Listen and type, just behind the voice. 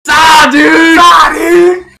dude! Nah,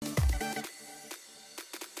 dude!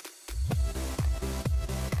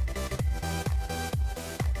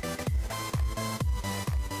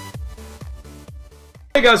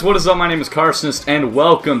 Hey guys, what is up? My name is Carsonist, and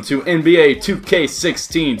welcome to NBA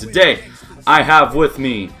 2K16. Today, I have with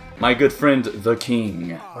me my good friend, The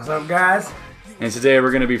King. What's up, guys? And today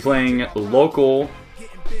we're going to be playing local.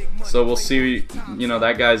 So we'll see, you know,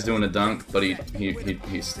 that guy's doing a dunk, but he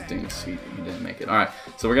stinks. He didn't make it. Alright,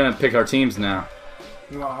 so we're going to pick our teams now.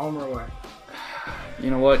 You want home or what?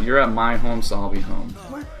 You know what? You're at my home, so I'll be home.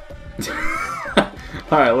 What?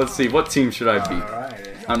 Alright, let's see. What team should I be? Alright.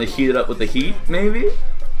 I'm going to heat it up with the Heat, maybe?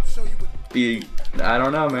 I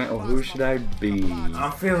don't know, man. Oh, who should I be?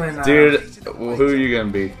 I'm feeling... Dude, who are you going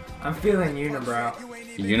to be? I'm feeling unibrow.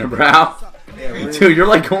 Unibrow? Yeah, dude, you're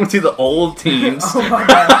like going through the old teams. Oh my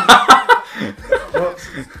god. Whoops.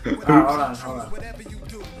 Alright, hold on.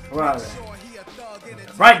 Where are they?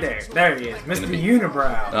 Right there. There he is. Mr.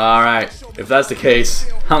 Unibrow. Alright, if that's the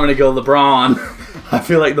case, I'm going to go LeBron. I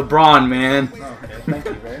feel like LeBron, man. Okay, thank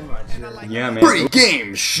you very much. Yeah, man.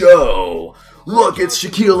 Pre-game show! Look, it's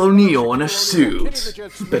Shaquille O'Neal in a suit.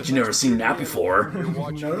 Bet you never seen that before.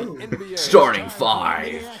 No. Starting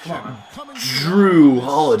five. Come on. Drew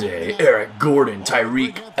Holiday, Eric Gordon,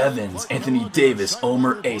 Tyreek Evans, Anthony Davis,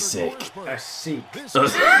 Omer Asik. A seek.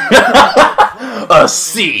 A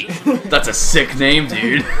seat. That's a sick name,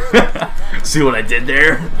 dude. See what I did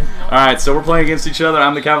there? Alright, so we're playing against each other.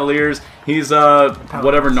 I'm the Cavaliers. He's,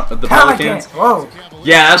 whatever, the Pelicans. Whoa.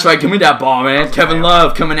 Yeah, that's right. Give me that ball, man. Kevin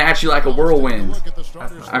Love coming at you like a whirlwind.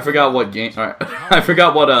 I forgot what game. Alright, I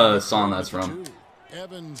forgot what song that's from.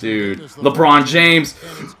 Dude, LeBron James.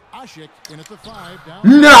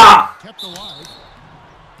 Nah!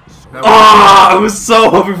 I was so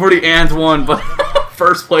hoping for the and one, but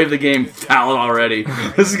first play of the game, foul already.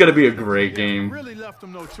 This is gonna be a great game.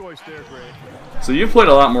 So you've played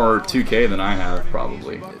a lot more 2K than I have,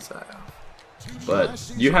 probably.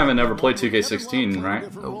 But you haven't ever played 2K16,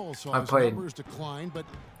 right? Nope. I played.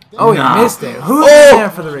 Oh, Nah. you missed it. Who's in there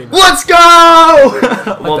for the rebound? Let's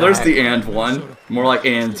go! Well, there's the and one. More like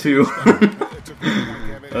and two.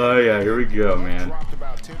 Oh, yeah, here we go, man.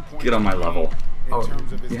 Get on my level. Oh,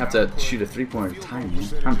 You have to shoot a three-pointer time, man.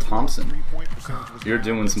 I'm Thompson. You're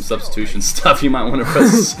doing some substitution stuff. You might want to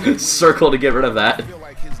press circle to get rid of that.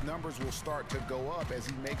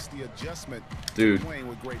 Dude.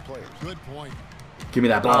 Give me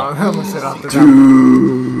that ball. I almost hit off the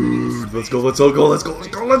Dude. Let's go, let's go, let's go, let's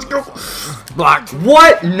go, let's go. Blocked.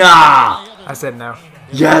 What? Nah. I said no.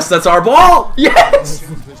 Yes, that's our ball. Yes.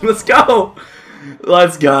 Let's go.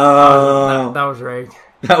 Let's go. That was rigged.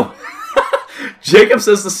 Jacob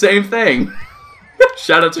says the same thing.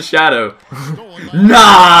 Shout out to Shadow. Nah.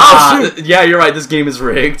 Oh, shoot. Yeah, you're right. This game is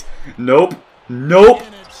rigged. Nope. Nope.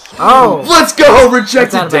 Oh. Let's go.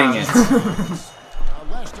 Rejected. That's out Dang of it. bounds.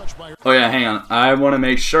 Oh yeah, hang on. I want to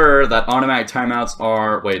make sure that automatic timeouts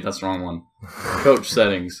are... Wait, that's the wrong one. Coach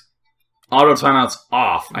settings. Auto timeouts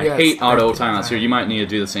off. I Yes, hate auto thank you. timeouts here. You might need to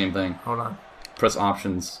do the same thing. Hold on. Press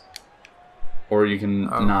options. Or you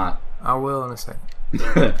can Oh. not. I will in a second.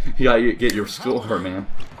 You gotta get your score, man.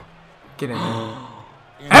 Get in there.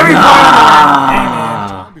 Everybody!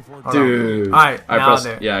 Ah, Hold dude. on. Alright, I now press,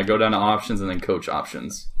 I'll do it. yeah, go down to options and then coach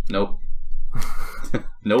options. Nope.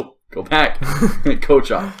 Nope. Go back. Coach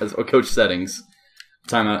settings.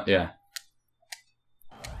 Timeout. Yeah.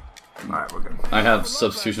 Alright, we're good. I have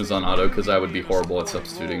substitutions on auto because I would be horrible at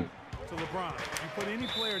substituting.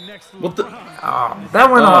 What the? Oh, that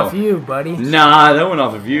went off you, buddy. Nah, that went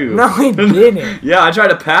off of you. No, he didn't. Yeah, I tried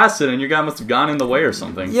to pass it and your guy must have gone in the way or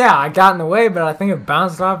something. Yeah, I got in the way, but I think it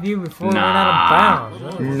bounced off you before it went out of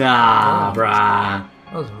bounds. Nah, brah.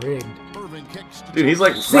 That was rigged. Dude, he's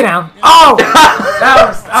like... Sit down. Oh! That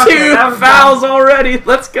was... Okay, Two that was fouls dumb. already.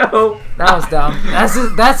 Let's go. That was dumb.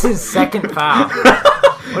 That's his second foul.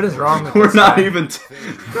 What is wrong with We're this not guy? even...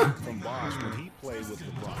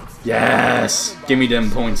 Yes. Give me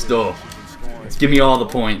them points, though. Give me all the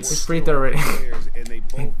His points. free throw rating.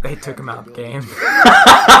 They took him out of the game.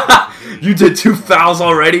 You did 2 fouls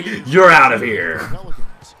already? You're out of here.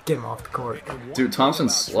 Get him off the court. Dude,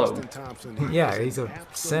 Thompson's slow. Yeah, he's a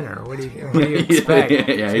center. What do you expect? Yeah,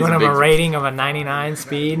 he's You want a him big... a rating of a 99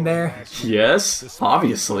 speed there? Yes,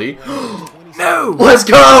 obviously. No! Let's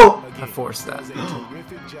go! I forced that.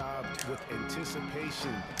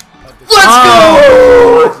 Let's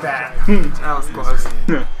go! That was close.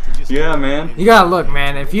 Yeah, man. You gotta look,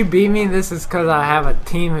 man. If you beat me, this is because I have a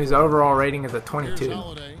team whose overall rating is a 22.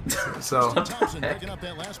 So,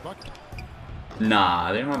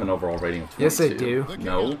 Nah, they don't have an overall rating of 22. yes, they do.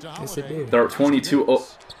 No. Yes, they do. They're 22.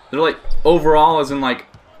 They're like overall, as in like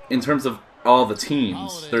in terms of all the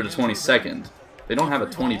teams, they're the 22nd. They don't have a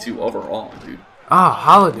 22 overall, dude. Oh,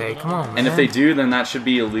 Holiday, come on, man. And if they do, then that should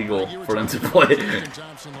be illegal for them to play.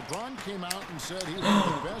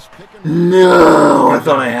 No, I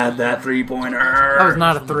thought I had that 3-pointer. That was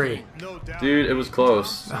not a 3. Dude, it was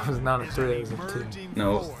close. That was not a 3, it was a 2.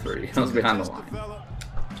 No, it was 3. I was behind the line.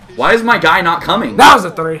 Why is my guy not coming? That was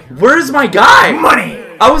a 3. Where's my guy? Money!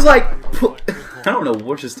 I was like, I don't know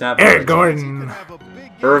what just happened. Eric Gordon.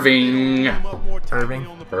 Irving. Irving?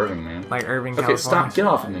 Irving, man. Like Irving, Okay, California. stop. Get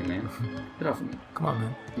off of me, man. Get off of me. Come on,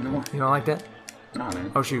 man. You know what? You don't like that? Nah,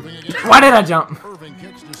 man. Oh, shoot. Why did I jump?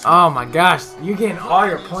 Oh, my gosh. You're getting all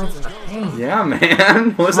your points in the paint. Yeah,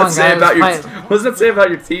 man. What does Come that on, say guys, about your? play it. What does that say about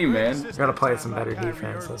your team, man? You gotta play some better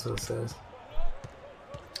defense. That's what it says.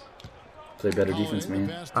 Play better defense,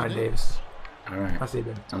 man. All right, Davis. All right. I see you,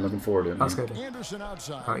 dude. I'm looking forward to it. Let's Man. go, dude.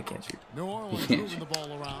 Oh, he can't shoot. You can't shoot.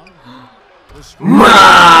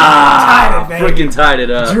 Tied it, baby. Freaking tied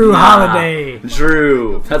it up. Drew Nah. Holiday.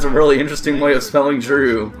 Drew. That's a really interesting way of spelling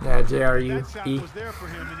Drew. Yeah, J-R-U-E.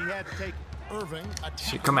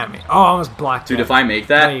 Shoot, come at me. Oh, I almost blocked Dude, that. if I make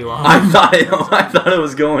that, No, you won't. I thought it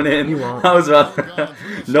was going in. You won't. I was about to,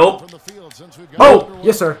 nope. Oh,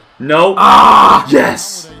 yes, sir. Nope. Ah!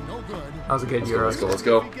 Yes. That was a good Euro. Let's go. Let's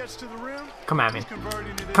go. Come at me.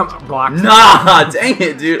 Come on, block. Nah, dang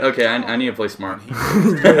it, dude. Okay, I need to play smart.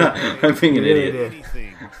 I'm being an idiot.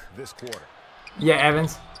 Yeah,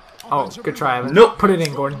 Evans. Oh, good try, Evans. Nope. Put it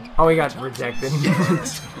in, Gordon. Oh, he got rejected.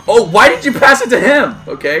 Oh, why did you pass it to him?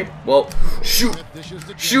 Okay, well, shoot.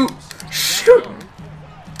 Shoot. Shoot.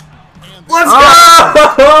 Let's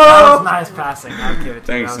That was go! nice passing. I'll give it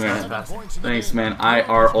to you. Thanks, That was man. nice passing. Thanks, man.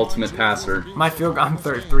 Our ultimate passer. My field goal, I'm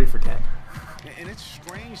 3 for 10. And it's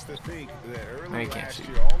strange to think that No, early you can't last shoot.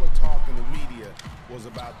 year, all the talk in the media was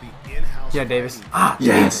about the in-house. Yeah, Davis. fighting. Ah,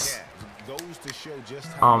 Yes. Goes to show just I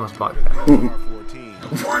how almost much blocked that. better they are for a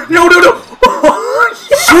team. No, no, no.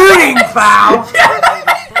 Shooting foul!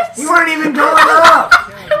 You weren't even going up!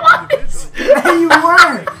 No, you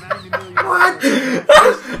weren't! What?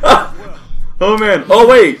 Oh, man. Oh,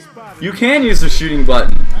 wait. You can use the shooting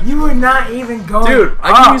button. You were not even going Dude,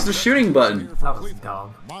 I up. can use the shooting button. That was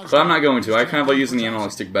dumb. But I'm not going to. I kind of like using the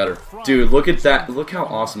analog stick better. Dude, look at that. Look how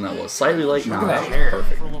awesome that was. Slightly late. Nah, at that that was hair.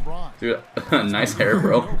 perfect. Dude, nice hair,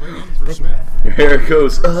 bro. Thick, man. Your hair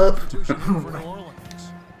goes up.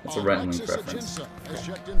 That's a right-wing preference.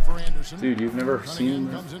 Dude, you've never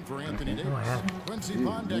seen that? Okay. Oh, yeah.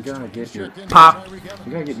 Dude, you gotta get your... Pop. You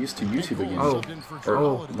gotta get used to YouTube again. Oh. Or,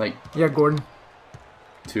 Oh. like... Yeah, Gordon.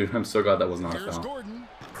 Dude, I'm so glad that was not a foul.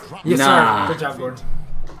 Yes, Nah. sir. Good job, Gordon.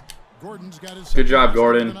 Good job,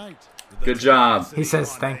 Gordon. Good job. He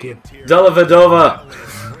says thank you. Dellavedova.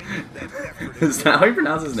 Is that how you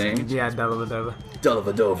pronounce his name? Yeah, Dellavedova.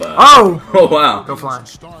 Dellavedova. Oh! Oh, wow. Go flying.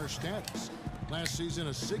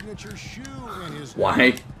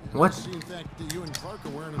 Why? What?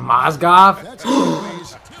 Mozgov?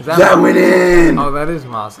 Is That went in! Oh, that is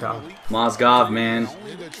Mozgov. Mozgov, man.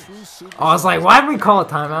 Oh, I was like, why did we call a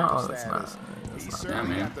timeout? Oh, that's not. Yeah,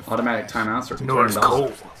 man. Automatic timeouts are North turned off.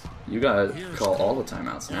 Cole. You gotta call all the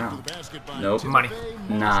timeouts now. Nope. Money.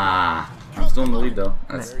 Nah. I'm still in the lead, though.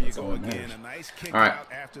 That's all that Again, matters. a nice kick All right. out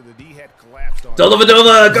after the D had collapsed on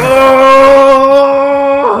Dellavedova, go!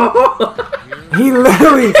 He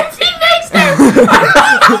literally.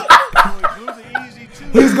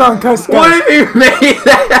 He's going coast to What coast. if you made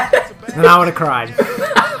that? Then I would have cried.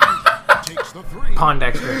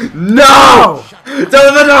 Pondexter. No!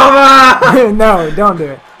 Dellavedova! No, don't do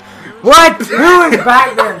it. What? Who is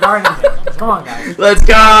back there guarding him? Come on, guys. Let's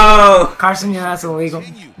go! Carson, yeah, that's illegal.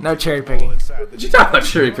 No cherry picking. What you talking about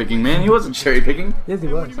cherry picking, man? He wasn't cherry picking. Yes, he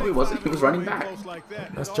was. No, he wasn't. He was running back.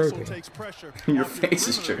 That's cherry picking. Your face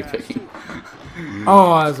is cherry picking.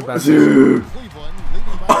 Oh, I was about to say. Dude.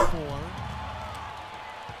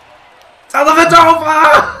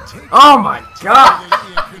 Dellavedova! Oh my god.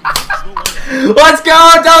 Let's go,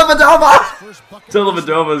 Dellavedova!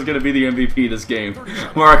 Dellavedova is going to be the MVP this game.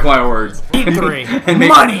 Mark my words. E3.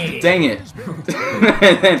 Money! Dang it.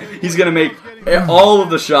 And then he's going to make all of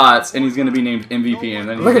the shots, and he's going to be named MVP. And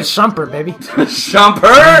then Look at Shumper, baby.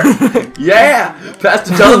 Shumper! Yeah! Pass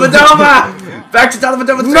to Dellavedova! Back to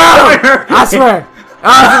Dellavedova. No! I swear.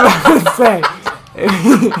 I was about to say.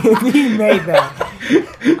 If he made that,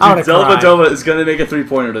 I would have cried. Dellavedova is going to make a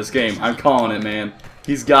three-pointer this game. I'm calling it, man.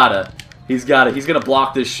 He's gotta. He's got it. He's gonna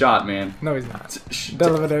block this shot, man. No, he's not.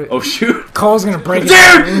 Dellavedova. Oh shoot! Cole's gonna break it.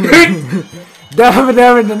 Dude!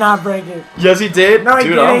 Dellavedova did not break it. Yes, he did. No, he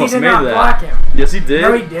Dude, didn't. I almost He did made not that. block him. Yes, he did.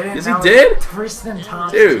 No, he didn't. Yes, That he was did. Tristan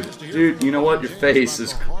Thompson. Dude, you know what? Your face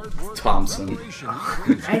is Thompson.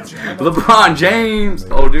 Thank you. LeBron James.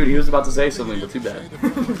 Oh, dude, he was about to say something, but too bad.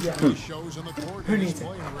 Who needs it?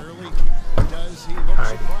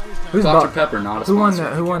 Who's Dr. Pepper, not a sponsor.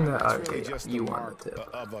 Who won the? Okay, you won the tip.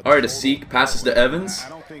 All right, a Seek passes to Evans.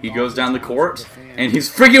 He goes down the court, and he's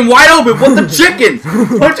freaking wide open. What the chicken?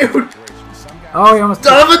 What, dude? Oh, he almost.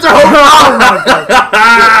 Dellavedova!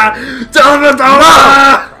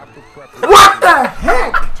 Dellavedova! What the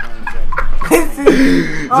heck?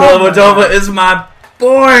 Dellavedova is my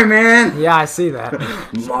boy, man. Yeah, I see that.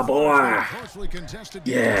 My boy.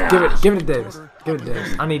 Yeah. Give it to Davis. Give it to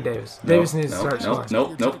Davis. I need Davis. Davis needs to start scoring.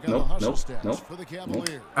 Nope.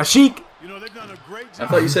 A Sheik. I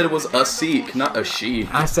thought you said it was a Seek, not a she.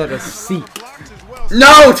 I said a Seek.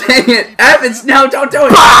 No, dang it. Evans, no, don't do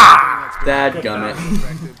it. Dadgummit.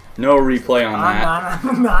 No replay on that.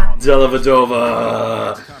 I'm not.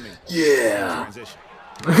 Dellavedova. Yeah.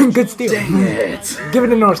 Good steal. Dang it. Give it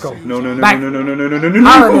to North Gold. No.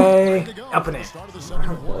 Holiday. Up and in.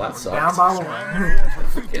 Well, that sucks. Down by one.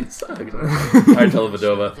 Fucking sucks. Alright,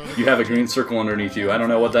 Dellavedova. You have a green circle underneath you. I don't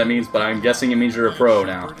know what that means, but I'm guessing it means you're a pro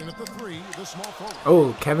now.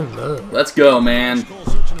 Oh, Kevin Love. Let's go, man.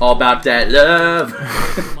 All about that love.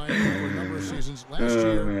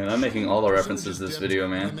 Oh, man. I'm making all the references this video,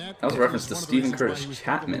 man. That was a reference to Stephen Curtis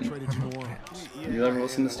Chapman. You ever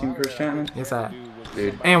listen to Stephen Curtis Chapman? Yes, I.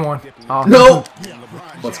 Dude. And one. Oh. No!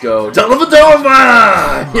 Let's go.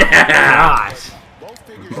 Dellavedova! Yeah! Gosh.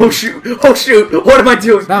 Oh, shoot. Oh, shoot. What am I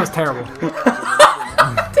doing? That was terrible.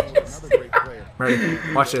 Ready?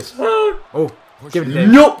 Watch this. Oh. Give it to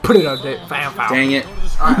David. Nope. Put it on David. Foul. Dang it.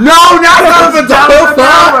 No, not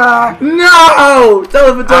Dellavedova! No!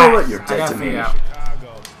 Dellavedova! Right. You're dead to me.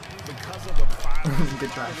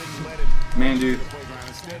 Good try. Man, dude.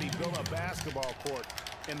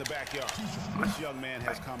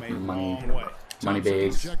 Money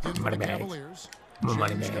bags. Money bags.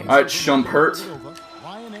 Money bags. Alright, Shumpert.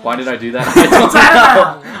 Why did I do that?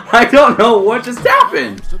 I don't know what just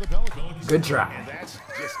happened. Good try.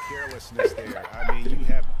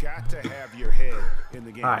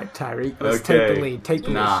 Alright, Tyreek, let's take the lead. Take the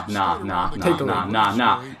lead. Nah.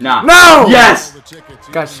 No! Yes!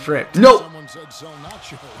 Got stripped. Nope.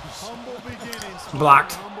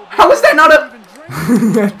 Blocked. How is that not a...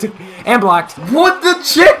 And blocked. What the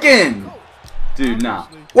chicken? Dude, nah.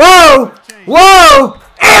 Whoa! Whoa!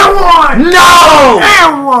 And one! No!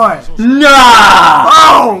 And one! Nah!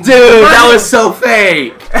 Oh! Dude, that was so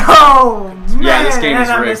fake. Oh, man! Yeah, this game is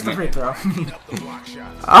and I rigged, missed the man. free throw.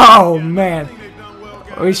 Oh, man.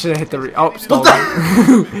 We should have hit the Oh, stole it.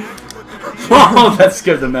 Oh, that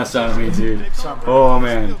scared the mess out of me, dude. Oh,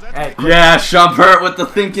 man. Hey, Yeah, Shumpert with the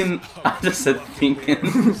thinking. I just said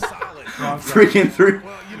thinking. Freaking through.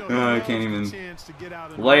 I can't even.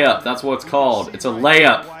 Layup, that's what it's called. It's a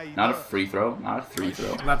layup. Not a free throw. Not a free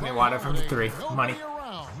throw. left me wide open from 3. Money.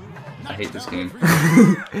 I hate this game.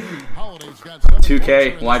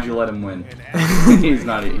 2K, why'd you let him win? He's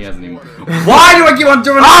not. He hasn't anymore. Why do I keep on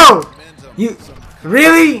doing that? Oh! You.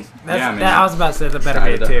 Really? That's, Yeah, man. I was about to say the better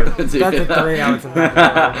be a 2. That's Dude. a 3. I was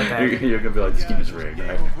about to You're gonna be like, this game is rigged,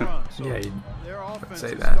 right? Yeah, you would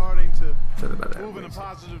say that. To the better.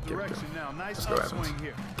 Give it to him. Let's go, Evans.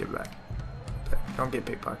 Give it back. Don't get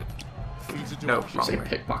pickpocketed. No, Did you wrong say way.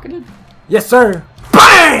 pickpocketed? Yes, sir.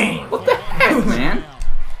 Bang! What the heck, man?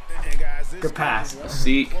 Good pass. A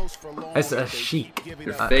Seek. It's a chic.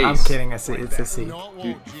 Your I'm face. kidding. It's a C. Dude,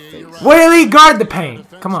 your face. Whaley, guard the paint.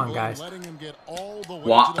 Come on, guys.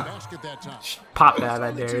 What? Pop that,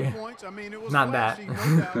 I dare you. Not that.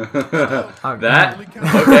 That?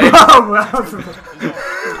 Okay.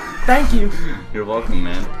 Thank you. You're welcome,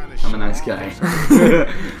 man. I'm a nice guy.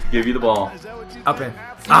 Give you the ball. Up in.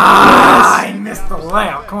 Ah! I missed the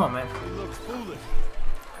layup. Come on, man.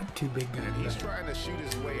 Too big guys.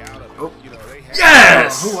 Oh.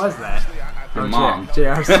 Yes! Who was that? Your mom.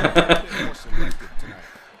 J.R. Smith.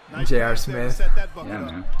 J.R. Smith. Yeah,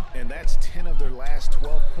 man. And that's 10 of their last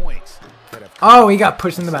 12 points. Oh, he got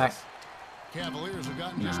pushed in the back.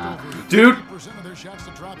 Nah. Dude!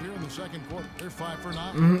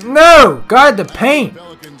 No! Guard the paint!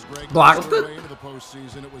 Blocked.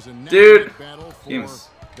 Dude! Game's...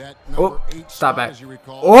 Oh, stop back.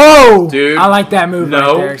 Oh! Dude. I like that move right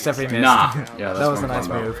No. there, except for he missed. Nah. Yeah, that's That was what a I'm nice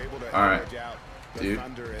talking move. about. Alright. Dude.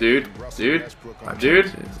 Dude.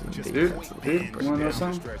 Wanna know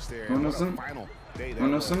something? Wanna know something?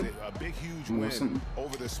 Wanna know something? Wanna know something?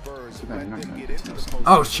 Too bad you're not gonna get to know something.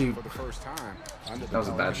 Oh, shoot. That was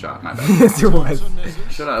a bad shot. My bad. Yes, it was.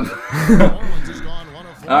 Shut up.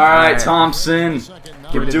 Alright, Thompson.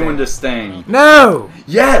 We're it doing there. this thing. No!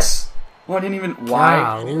 Yes! Oh, I didn't even... Why?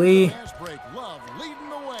 Golly.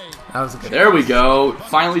 That was a good. There we go.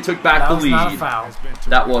 Finally took back the lead. Not a foul.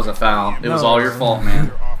 That was a foul. It was all your fault,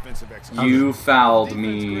 man. You fouled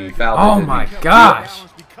me. Fouled me. Oh my gosh.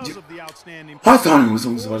 I thought it was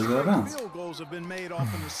almost about to go out of bounds.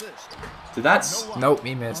 Did that? Nope,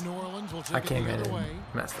 he missed. I came in and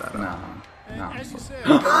messed that up. No.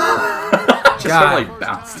 Just like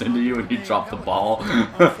bounced into you and you dropped the ball.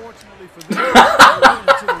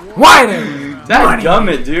 Wide open! That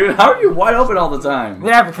gummit, dude. How are you wide open all the time?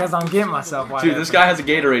 Yeah, because I'm getting myself wide Dude, open. this guy has a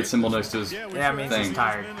Gatorade symbol next to his Yeah, I mean, thing. he's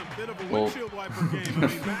tired. Well,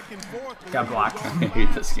 Got blocked. I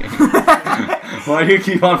hate this game. Why do you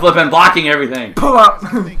keep on flipping blocking everything? Pull up!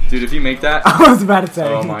 Dude, if you make that... I was about to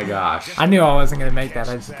say. Oh my gosh. I knew I wasn't going to make that.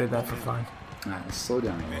 I just did that for fun. Alright, let's slow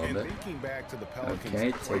down a little bit.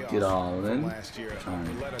 Okay, take it all in. Trying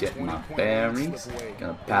to get my bearings.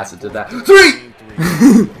 Gonna pass it to that. 3!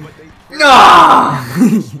 Nah!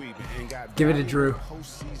 Give it to Drew.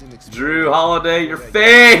 Drew Holiday, your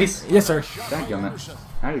face! Yes, sir. Dadgummit.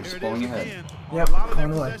 Now you're just pulling ahead. Yep,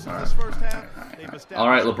 pulling away.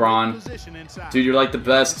 Alright, LeBron. Dude, you're like the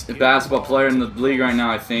best basketball player in the league right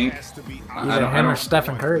now, I think. Either him or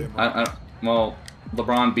Stephen Curry. Well,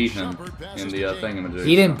 LeBron beat him in the thingamajig.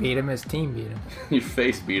 He didn't beat him, his team beat him. Your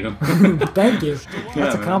face beat him. Thank you.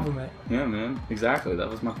 That's a man. compliment. Yeah, man. Exactly. That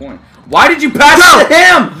was my point. Why did you pass it to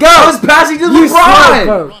him? Go! I was passing to You LeBron!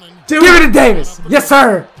 slow, Dude, give it to Davis. Yes,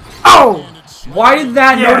 sir. Oh! why did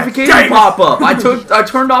that Yeah, notification Davis. pop up? I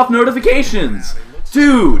turned off notifications.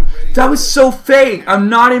 Dude, that was so fake. I'm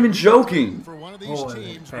not even joking.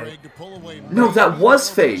 Holy fake. No, that was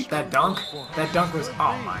fake. That dunk was,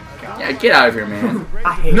 oh my god. Yeah, get out of here, man.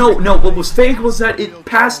 I hate No, what was fake was that it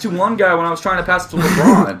passed to one guy when I was trying to pass it to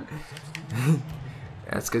LeBron.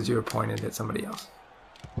 That's because you were pointed at somebody else.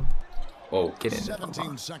 Oh, Get into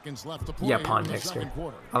LeBron. Yeah, Pondexter.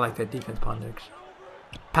 I like that defense, Pondexter.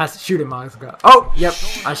 Pass, shoot it, Miles. Oh, yep,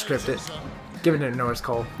 I stripped it. Give it to Norris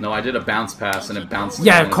Cole. no, I did a bounce pass and it bounced.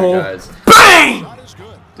 Yeah, to one Cole. of the guys. Bang!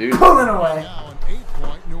 Dude, Pulling away.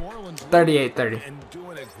 38-30. And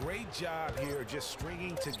doing a great job here, just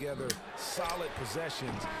stringing together solid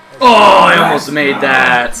possessions. oh, I almost made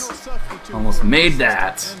that. Almost made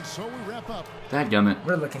that. Dadgummit.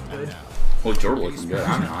 We're looking good. Well, you're looking good.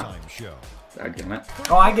 I'm not. Dadgummit.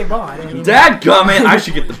 Oh, I get ball. I didn't even... Dadgummit! I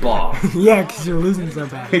should get the ball. Yeah, because you're losing so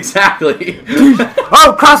bad. Exactly.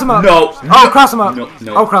 Oh, cross him up. No. Oh, cross him up. No,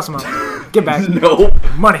 no. Oh, cross him up. Get back. Nope.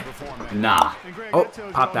 Money. Nah. Oh,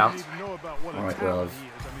 popped out. Alright, love.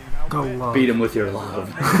 Go low. Beat him with your love.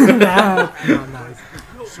 Nice.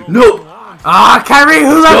 Nope. Ah, Kyrie,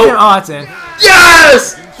 who left him? Oh, it's in.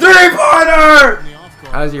 Yes! 3-pointer!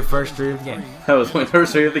 That was your first three of the game. That was my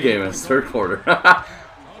first three of the game. It's third quarter.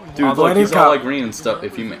 Dude, All the way look, to he's the all cup. like green and stuff.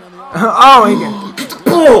 If you make. Oh, he can.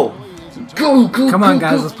 Go! Go, go, Come on, go,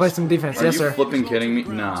 guys. go. Let's play some defense. Are Yes, you sir. flipping kidding me?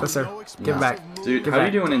 No. Yes, sir. Give it back. Dude, Give how do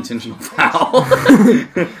back. you do an intentional foul?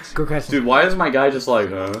 Go catch it. Dude, why is my guy just like,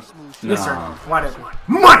 huh? Yes, sir. Nah. Wide open.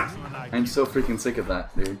 Money! I'm so freaking sick of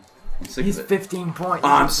that, dude. I'm sick He's of it. 15 points.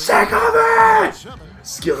 I'm sick of it!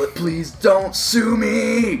 Skillet, please don't sue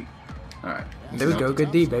me! Alright. There we go.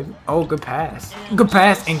 Good D, baby. Oh, good pass. Good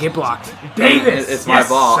pass and get blocked. Davis! It's my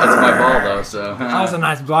ball. It's my ball, though, so. That was a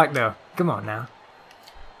nice block, though. Come on now.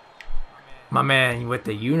 My man with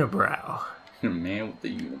the unibrow. Man with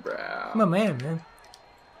the unibrow. My man.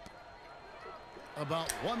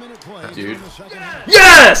 Dude.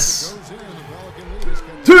 Yes!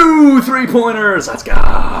 2 3-pointers! Let's go!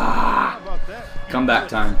 Comeback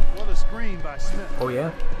time. Oh,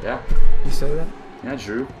 yeah? Yeah. You say that? Yeah,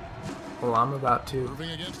 Drew. Well, I'm about to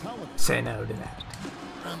say no to that.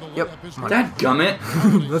 Yep.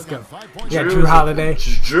 Dadgummit. Let's go. Yeah, Drew Holiday.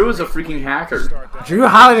 Drew is a freaking hacker. Drew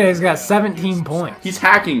Holiday's got 17 points. He's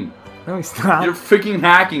hacking. No, he's not. You're freaking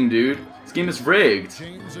hacking, dude. This game is rigged.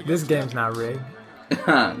 This game's not rigged.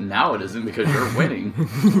 Now it isn't because you're winning.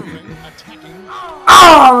 Oh,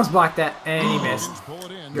 I almost blocked that, and he missed.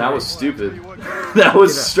 That was stupid. That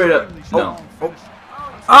was straight up. No.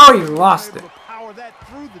 Oh, you lost it.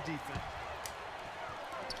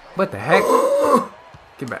 What the heck?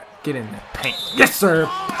 Get back. Get in there. Paint. Yes, sir.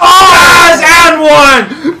 Yes! And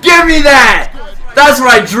one! Give me that! That's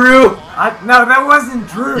right, Drew. No, that wasn't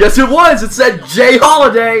Drew. Yes, it was. It said Jay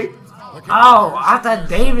Holiday. Oh, I thought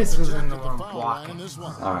Davis was in the one blocking.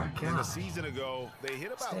 All right.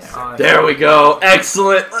 God. There we go.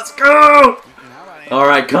 Excellent. Let's go. All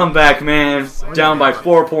right, come back, man. Down by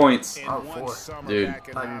 4 points. Oh, 4. Dude,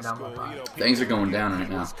 Oh, you're down by 5. things are going down right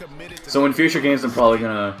now. So in future games, I'm probably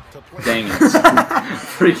gonna. Dang it.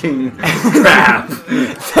 Freaking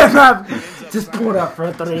crap. Just pull it up for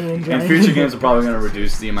a 3 and In future games, I'm probably gonna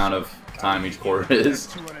reduce the amount of time each quarter is.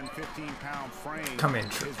 Come in,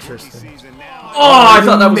 Tristan. Oh, I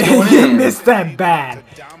thought that was going You in. missed that bad.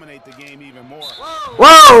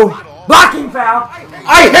 Whoa! Blocking foul!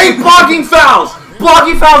 I hate blocking fouls!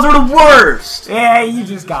 Blocking fouls are the worst! Yeah, you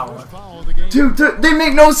just got one. Dude, they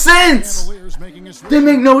make no sense! They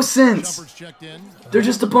make no sense! They're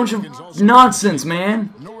just a bunch of nonsense,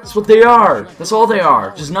 man. That's what they are. That's all they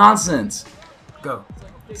are. Just nonsense. Go.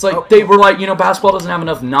 It's like they were like, you know, basketball doesn't have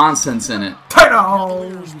enough nonsense in it. Turn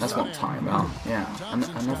on! That's what I'm talking about. Yeah.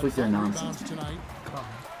 Enough with their nonsense, man.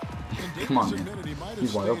 Come on, man.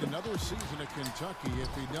 He's wide open.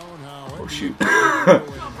 Oh, shoot.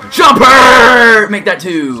 Jumper! Make that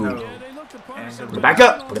 2. Put it back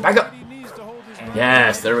up. Put it back up.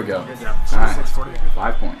 Yes, there we go. Alright.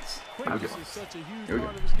 5 points. Here we go. Here we go.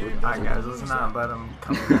 Alright, guys, listen up. Let them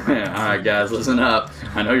come in. Alright, guys, listen up.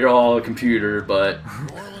 I know you're all a computer, but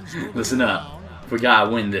listen up. We gotta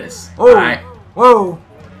win this. Alright? Whoa!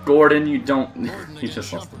 Gordon, you don't. You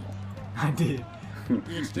just lost the ball. I did.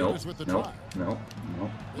 Nope.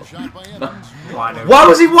 Why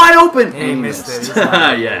was he wide open? He missed it.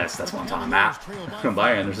 Yes, that's what I'm talking about. Come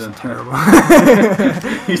by, Anderson. Terrible.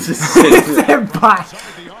 He's just sitting there. Bye.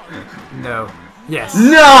 No. Yes.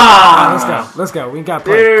 No! Let's go. We got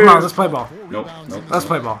play. Come on, let's play ball. Nope. Let's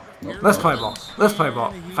play ball. Let's play ball. Let's play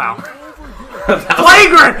ball. Foul.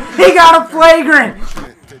 Flagrant! He got a flagrant!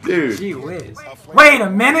 Dude. Gee whiz. Wait a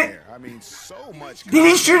minute. Did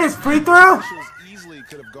he shoot his free throw?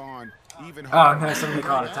 Oh no, somebody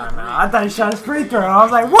called a timeout. I thought he shot his free throw. I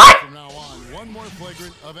was like, what?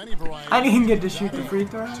 I didn't get to shoot the free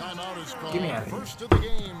throw. Get me out of here.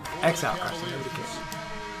 X out, Carson. Nobody cares.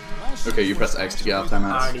 Okay, you press X to get out of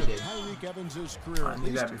timeouts. I already did. I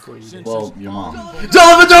knew that before you did. Well, your mom.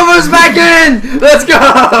 Dellavedova's back in! Let's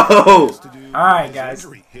go! Alright, guys.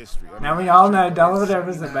 Now we all know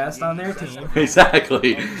Dellavedova's the best on their team.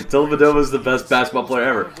 Exactly. Dellavedova's the best basketball player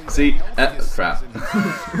ever. See? Crap.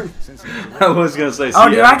 I was going to say, oh,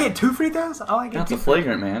 did I get 2 free throws? Oh, I get That's 2 a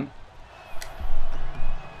flagrant, man.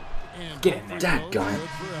 Get in there. Dadgummit.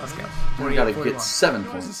 Let's go. You gotta get 7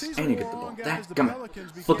 points, and you get the ball. Dadgummit.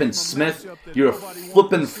 Flippin' Smith, you're a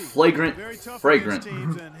flippin' fragrant.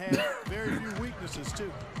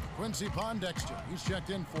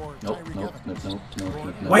 Nope.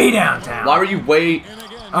 Way downtown. Why were you way?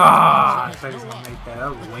 Ah, I thought he was gonna make that.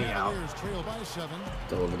 That was way out.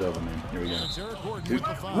 Dellavedova, man. Here we go. Dude.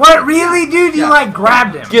 What, really, dude? You like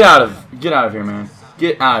grabbed him? Get out of here, man.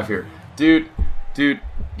 Get out of here, dude.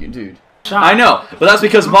 I know, but that's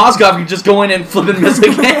because Mozgov can just go in and flip and miss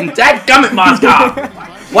again. Dadgummit, Mozgov!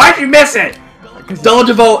 Why'd you miss it?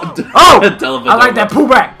 Dellavedova. Oh! Dellavedova. I like that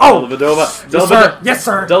pullback. Oh! Dellavedova. Yes,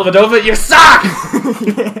 sir. Dellavedova, you suck!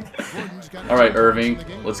 Alright, Irving.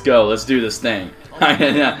 Let's go. Let's do this thing.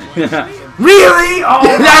 Really?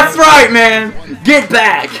 Oh, that's right, man! Get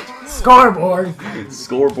back! Scoreboard.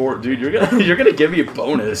 Scoreboard, dude. You're gonna give me a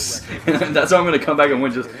bonus. That's how I'm gonna come back and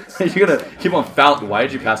win. Just you're gonna keep on fouling. Why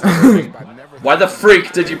did you pass to Irving? Why the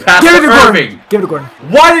freak did you pass to Irving? Give it to Gordon.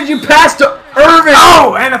 Why did you pass to Irving?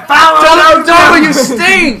 Oh, and a foul on Dellavedova, you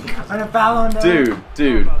stink! And a foul on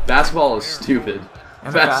Dude, basketball is stupid. Oh.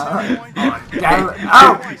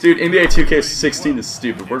 Dude, NBA 2K16 is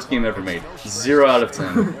stupid. Worst game ever made. 0 out of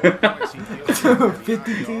 10.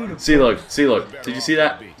 52. See, look. Did you see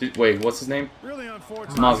that? Wait, what's his name?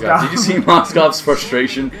 Mozgov. Did you see Mozgov's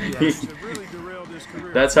frustration?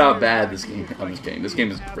 That's how bad this game is. This game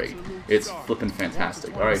is great. It's flipping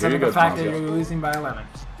fantastic. All right, here you go, the fact that Mozgov. you're losing by 11.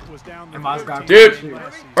 And Mozgov. Dude,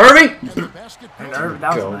 Irving.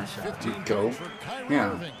 That was a nice shot. Go.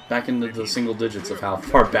 Yeah, back into the single digits of how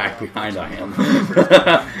far back behind I am.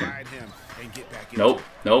 Nope.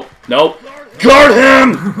 Guard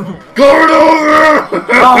him! Guard over!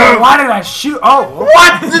 Oh, why did I shoot? Oh,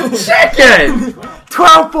 what the chicken?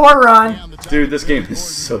 12-4 run. Dude, this game is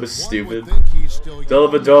so stupid.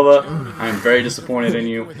 Dellavedova, I'm very disappointed in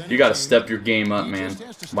you. You gotta step your game up, man.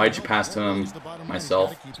 Why'd you pass to him?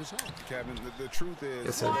 Myself.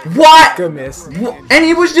 Yes, sir. What? Good miss. And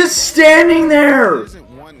he was just standing there.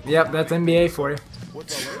 Yep, that's NBA for you.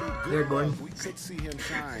 There, Gordon. This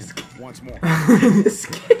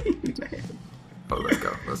game, man. Oh, let's go.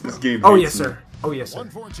 This game Oh, hates yes, me. sir. Oh, yes, sir.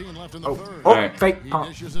 Oh, Alright. fake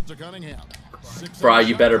pump. Bri,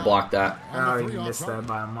 you better block that. Oh, he missed that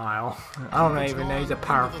by a mile. I don't even know he's a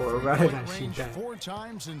power forward. Why did I shoot that?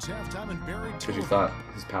 Because you thought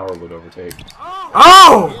his power would overtake.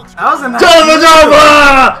 Oh! That was a nice...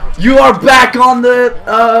 Dellavedova! You are back on the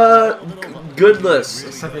good list.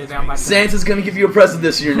 Except you're down by 10. Santa's gonna give you a present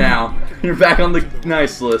this year now. You're back on the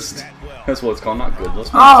nice list. That's what it's called, not good.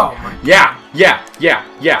 Let's Oh! yeah.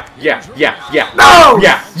 No!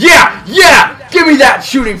 Yeah! Give me that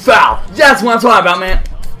shooting foul! That's what I'm talking about, man.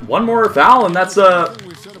 One more foul and that's Bonus.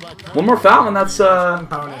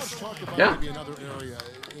 yeah.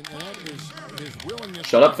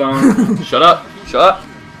 Shut up, phone. Shut up. Shut up.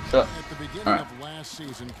 Shut up. Alright.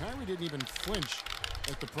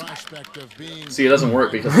 See, it doesn't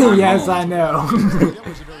work because Yes, I know.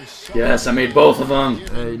 yes, I made both of them.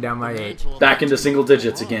 You're down by 8. Back into single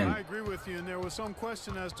digits again.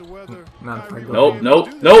 Nope.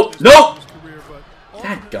 Nope.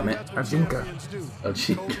 Dadgummit. Ajinka.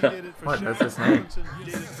 What? That's his name.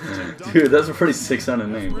 Dude, that's a pretty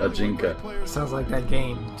sick-sounding name. Ajinka. Sounds like that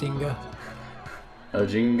game, Jenga.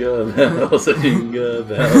 Ajinga bells, Ajinga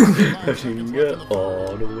bells, Ajinga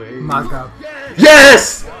all the way. Moscow.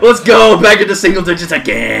 Yes! Let's go! Back into single digits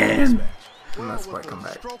again! Let's play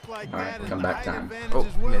comeback. Alright, comeback time. Oh,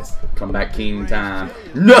 missed. Comeback king time.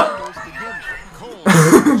 No!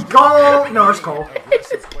 Goal! No, it's Cole. I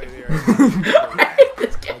hate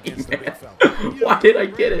this game, man. Why did I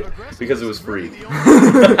get it? Because it was free.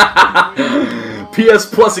 PS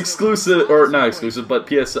Plus exclusive, or not exclusive, but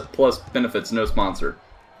PS Plus benefits, no sponsor.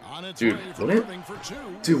 Dude,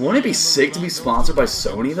 wouldn't it be sick to be sponsored by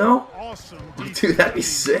Sony though? Dude, that'd be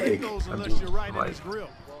sick.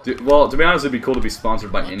 Dude, well, to be honest, it'd be cool to be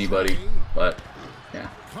sponsored by anybody, but yeah.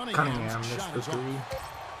 Cunningham missed the 3.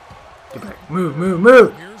 Get back. Move.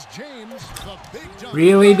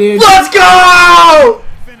 Really, dude? Let's go!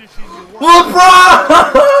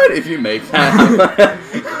 LeBron! If you make that,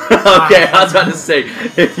 okay, I was about to say,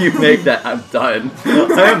 if you make that, I'm done.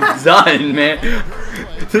 I'm done, man.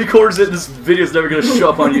 3/4 of this video's never gonna show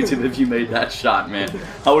up on YouTube if you made that shot, man.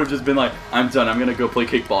 I would have just been like, I'm done. I'm gonna go play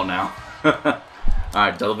kickball now. All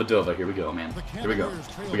right, Dellavedova, here we go, man. Here we go.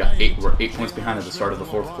 We got 8. We're 8 points behind at the start of the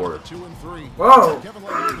 4th quarter. Whoa!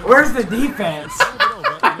 Where's the defense?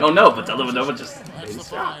 I don't know, but Dellavedova just made a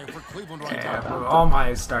shot. Yeah, all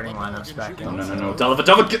my starting lineups back in. No.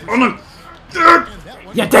 Dellavedova, get on him!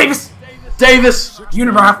 Yeah, Davis!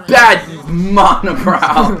 Unibrow! Bad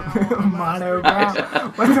monobrow!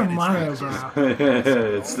 Monobrow? What's a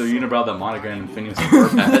monobrow? It's the unibrow that Monogram and Phineas and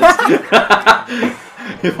Ferb has.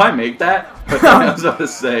 If I make that, I was about to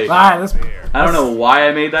say, Alright, I don't know why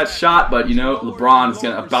I made that shot, but you know, LeBron is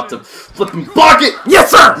about to flip and block it! Yes,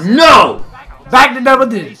 sir! No! Back to double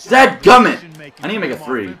digits. Dadgummit! I need to make a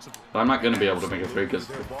 3, but I'm not going to be able to make a 3 because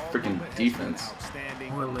freaking defense.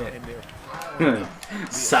 We're lit.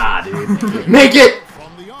 Sigh, dude. Make it!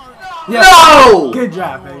 Yes. No! Good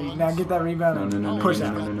job, baby. Now get that rebound. No. Push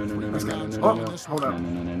out. Let's go. Oh, hold up.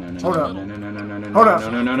 Hold up.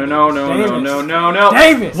 No.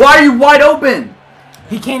 Davis! Why are you wide open?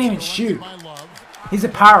 He can't even shoot. He's a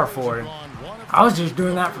power forward. I was just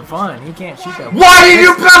doing that for fun. He can't shoot that. Why did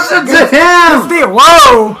you pass it to him?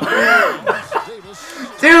 Whoa!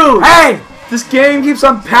 Dude! Hey! This game keeps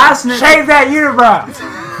on passing it. Shave that unibrow.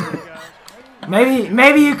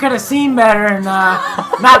 Maybe you could have seen better and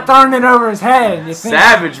not thrown it over his head. You think?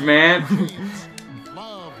 Savage, man.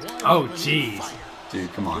 Oh, jeez.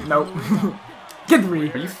 Dude, come on. Nope. Get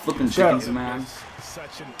 3. Are you flipping chickens, man?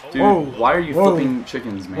 Dude, Whoa. why are you flipping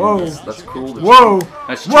chickens, man? Whoa. That's cruel. Whoa.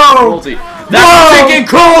 That's chicken cruelty. That's chicken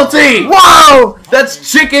cruelty! Whoa! That's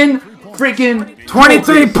chicken freaking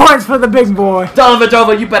 23 points for the big boy.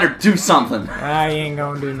 Dellavedova, you better do something. I ain't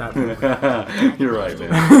gonna do nothing. You're right,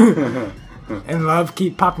 man. And Love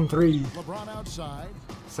keep popping 3s.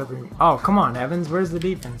 Oh, come on, Evans. Where's the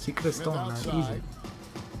defense? You could have stolen that easy.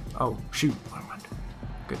 Oh, shoot.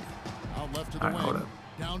 Good. Alright, hold up.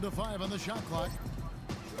 Down to 5 on the shot clock.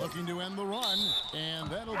 Looking to end the run, and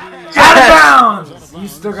that'll be Out of bounds! You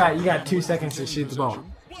got 2 seconds to shoot the ball.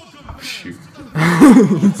 Oh, shoot.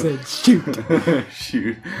 He said shoot.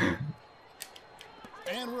 Shoot.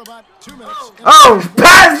 And we're about 2 minutes. Oh!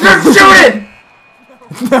 Pass! You're shooting!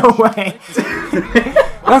 No way.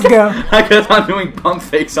 Let's go. I guess I'm doing pump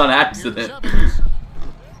fakes on accident.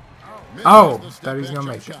 Oh, thought he was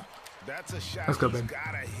gonna make it. Let's go, baby.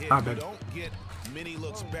 Ah, baby.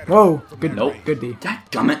 Whoa, good. Nope. Good D.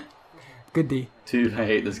 Dadgummit. Good D. Dude, I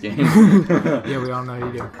hate this game. Yeah, we all know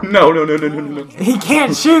you do. No. He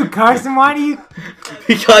can't shoot, Carson. Why do you?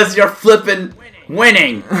 Because you're flipping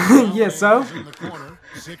winning. Yeah, so?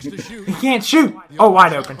 He can't shoot. Oh,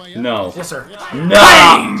 wide open. No. Yes, sir.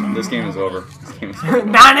 No. This game is over. This game is over.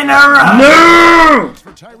 9 in a row. No.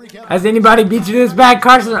 Has anybody beat you this bad,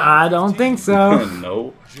 Carson? I don't think so.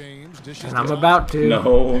 No. And I'm about to. No.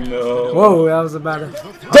 Whoa, that was about it.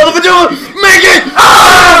 Dellavedova, make it!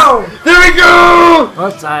 Oh! There we go!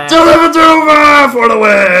 Whoops, Dellavedova for the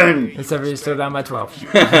win! Except for he's still down by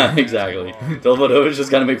 12. Exactly. Dellavedova's just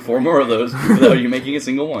gotta make 4 more of those without you making a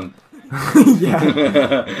single one.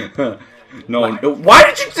 Yeah. No. Why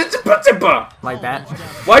did you... Like that.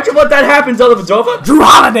 Why'd you let that happen, Dellavedova? Drew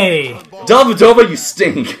Holiday! Dellavedova, you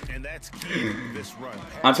stink.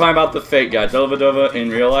 I'm talking about the fake guy. Dellavedova in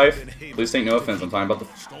real life. Please take no offense. I'm talking about the...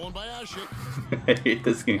 I hate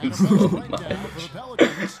this game so much.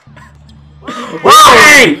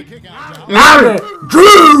 Hey!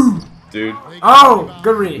 Drew! Dude. Oh,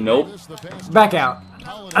 good read. Nope. Back out.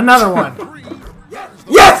 Another one.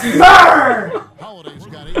 Yes, sir!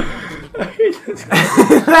 Let's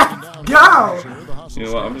go! You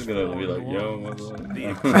know what? I'm just gonna be like, yo, what's up?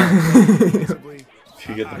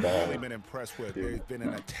 You get the ball.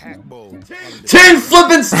 10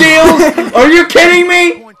 flipping steals? Are you kidding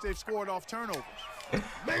me?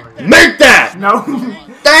 Make that! No.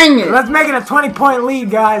 Dang it! Let's make it a 20-point lead,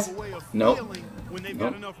 guys. Nope.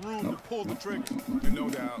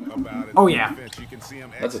 Oh, yeah.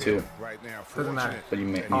 That's a 2. Doesn't matter. But you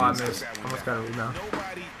made. Oh, I missed. Almost got a rebound.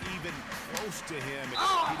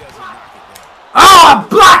 Oh, I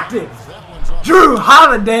blocked it! Drew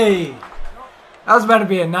Holiday! That was about to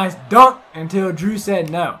be a nice dunk until Drew said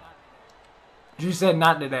no. Drew said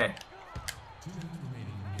not today.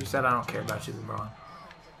 Drew said I don't care about you, LeBron.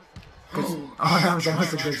 Oh, that was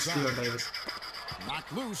almost a good steal, David.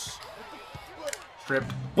 Knocked loose.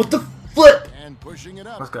 Stripped. What the flip? And pushing it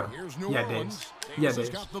up. Let's go. Here's New Yeah, Orleans. Davis. Yeah, Davis.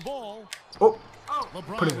 Got the ball. Oh.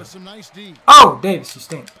 LeBron Put it in. with some nice D. Oh, Davis, you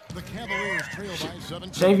stink. The Cavaliers trail by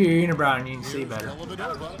 17. Shave your unibrow and you can see better.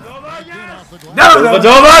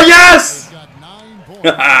 Dellavedova, yes! Got 9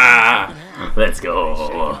 points. Let's go.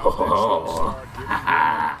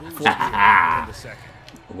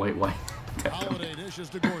 Wait. Holiday dishes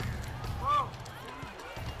to Gordon.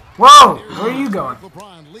 Whoa! Where are you going?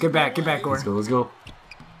 Get back, Gordon. Let's go.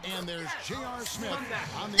 And there's J.R. Smith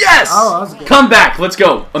on the Yes! Oh, that was good. Come back. Let's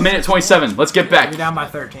go. 1:27. Let's get back. You're down by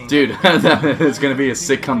 13. Dude, it's going to be a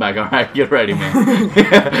sick comeback. All right, get ready, man.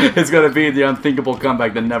 It's going to be the unthinkable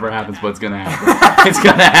comeback that never happens, but it's going to happen. It's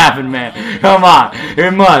going to happen, man. Come on.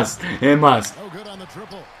 It must. No good on the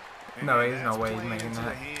triple. No, there's no way he's making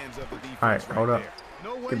that. Alright, hold up.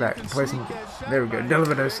 Get back. Play some. There we go.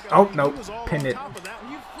 Dellavedova. Oh, nope. Pinned it.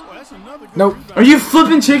 Nope. Are you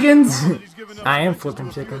flipping chickens? I am flipping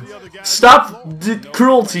chickens. Stop the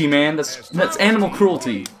cruelty, man. That's animal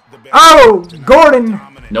cruelty. Oh, Gordon.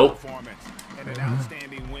 Nope.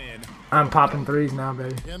 I'm popping threes now,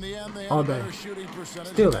 baby. All day.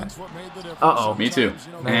 Steal that. Uh-oh, me too.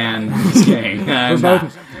 And this game. Get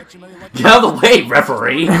out of the way,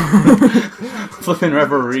 referee. Flipping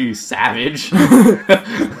referee, savage.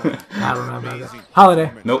 I don't know about that.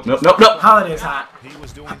 Holiday. Nope. Holiday's hot.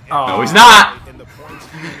 Oh, No, he's not.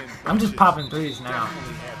 I'm just popping threes now.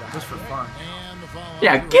 Just for fun.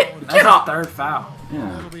 Yeah, get That's his off. third foul.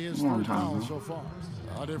 Yeah, That'll be his long third foul time. so far.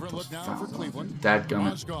 A different look now for Cleveland.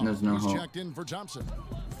 Dadgummit. There's no He's hope. checked in for Thompson.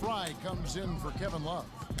 Fry comes in for Kevin Love.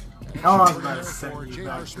 Oh, I was about to send you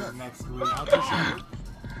back to next week. Out to Shepard.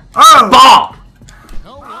 Oh! Ball!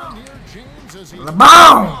 No one near James as he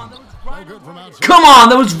LeBron! no good from outside. Come on,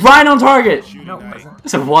 that was right on target. No, it wasn't.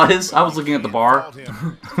 Yes, it was. I was looking at the bar.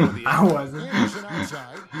 I wasn't. Anderson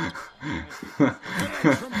outside.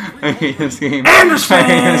 I hate this game. Anderson!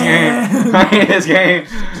 I hate this game.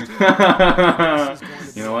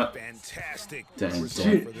 You know what?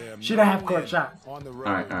 Shoot a half-court shot.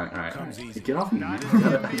 Alright. Get off me, man.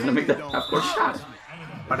 I'm gonna make that half-court shot.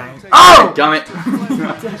 But I ain't. Oh! Gummit.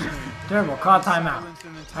 Terrible. Call timeout.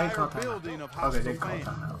 How do you call timeout? Oh, they did call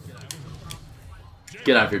timeout.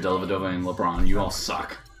 Get out of here, Dellavedova and LeBron. You all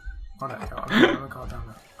suck. Hold on. I'm gonna call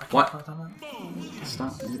timeout. I can't What? call timeout.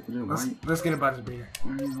 Stop. Let's get a buzzer beater.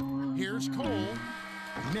 Here's Cole.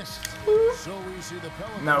 Missed. So we see the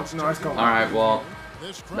Pelicans. No, it's Cole. Alright, well,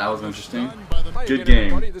 This that was interesting. done by the Good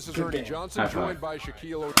game. This is Ernie Johnson, High five. joined by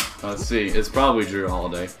Shaquille Let's see. It's probably Drew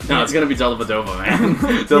Holiday. No, it's gonna be Dellavedova, man.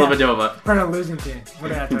 Dellavedova. For a losing team. What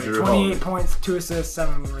did I tell you? Drew 28 Holiday. points, 2 assists,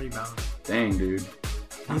 7 rebounds. Dang, dude.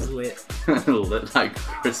 He's lit. Lit like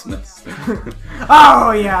Christmas.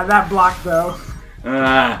 Oh, yeah, that block, though.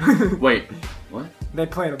 Wait. What? They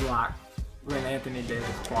played a block when Anthony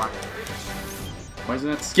Davis blocked. Why isn't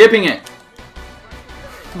it skipping it?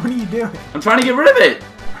 What are you doing? I'm trying to get rid of it.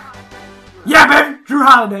 Yeah, baby! Drew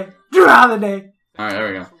Holiday! Drew Holiday! Alright, there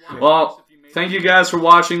we go. Well, thank you guys for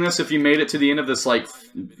watching this. If you made it to the end of this, like,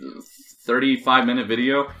 35-minute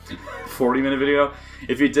video, 40-minute video,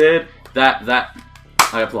 if you did, I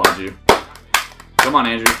applaud you. Come on,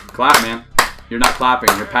 Andrew. Clap, man. You're not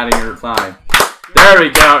clapping. You're patting your thigh. There we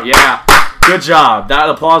go. Yeah. Good job. That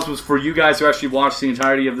applause was for you guys who actually watched the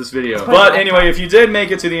entirety of this video. But anyway, if you did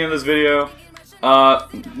make it to the end of this video, no.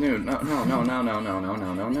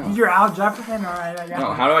 You're Al Jefferson, alright. I got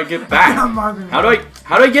No, it. how do I get back? I'm Marvin How do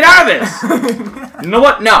I get out of this? You know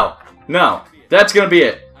what? No. That's gonna be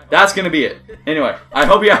it. That's gonna be it. Anyway, I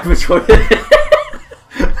hope you have enjoyed it.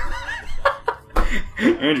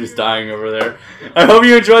 Andrew's dying over there. I hope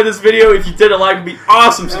you enjoyed this video. If you did, a like would be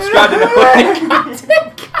awesome. Subscribe to the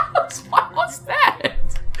content counts. What was that?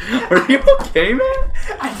 Are you okay, man?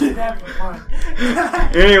 I did have fun.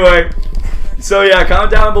 Anyway, so yeah,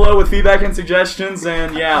 comment down below with feedback and suggestions,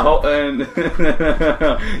 and yeah,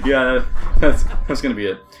 yeah, that's gonna be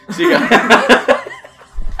it. See you guys.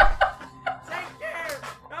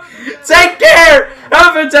 Take care.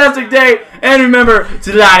 Have a fantastic day, and remember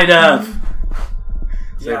to light it up.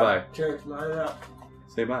 Say bye. Church, light it up.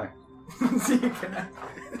 Say bye. See you guys.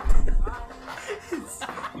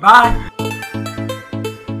 Bye.